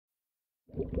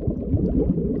Welcome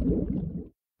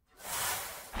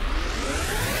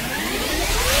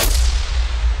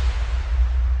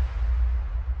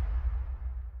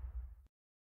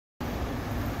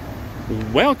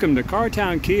to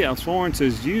Cartown Kia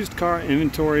Florence's used car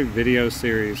inventory video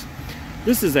series.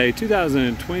 This is a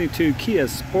 2022 Kia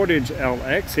Sportage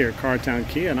LX here at Cartown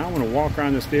Kia, and I want to walk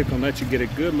around this vehicle and let you get a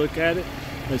good look at it,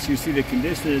 let you see the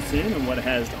condition it's in and what it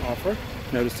has to offer.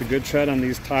 Notice the good tread on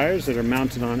these tires that are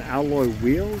mounted on alloy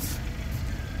wheels.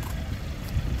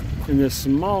 In this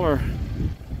smaller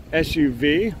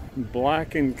SUV,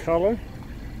 black in color.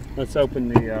 Let's open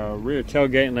the rear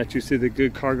tailgate and let you see the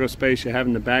good cargo space you have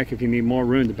in the back. If you need more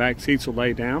room, the back seats will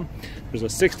lay down. There's a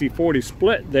 60-40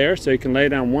 split there, so you can lay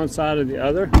down one side or the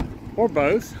other, or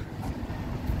both.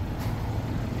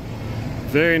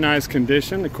 Very nice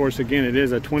condition. Of course, again, it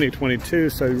is a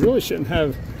 2022, so you really shouldn't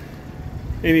have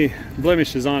any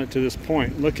blemishes on it to this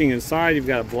point. Looking inside, you've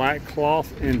got a black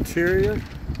cloth interior.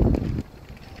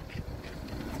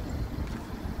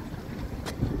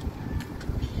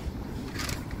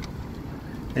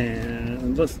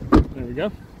 And there we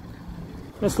go.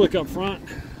 Let's look up front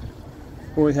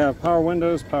where we have power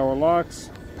windows, power locks,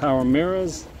 power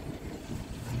mirrors.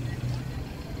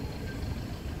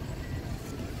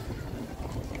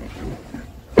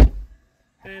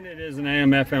 And it is an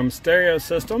AM/FM stereo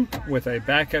system with a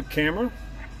backup camera.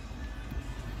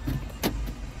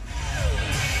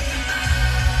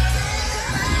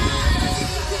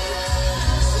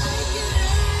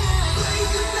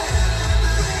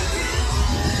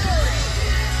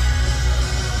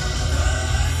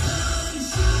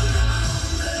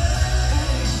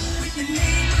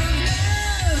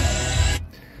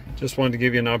 Just wanted to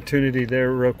give you an opportunity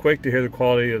there real quick to hear the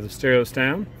quality of the stereo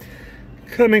sound.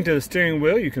 Coming to the steering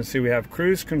wheel, you can see we have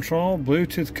cruise control,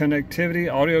 Bluetooth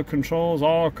connectivity, audio controls,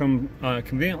 all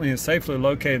conveniently and safely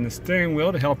located in the steering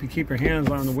wheel to help you keep your hands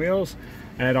on the wheels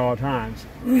at all times.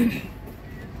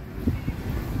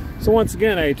 So once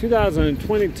again, a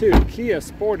 2022 Kia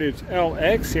Sportage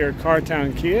LX here at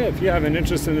Cartown Kia. If you have an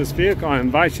interest in this vehicle, I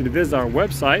invite you to visit our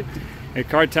website at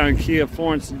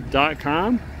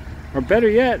cartownkiaflorence.com. Or better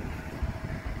yet,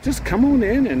 just come on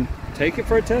in and take it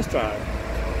for a test drive.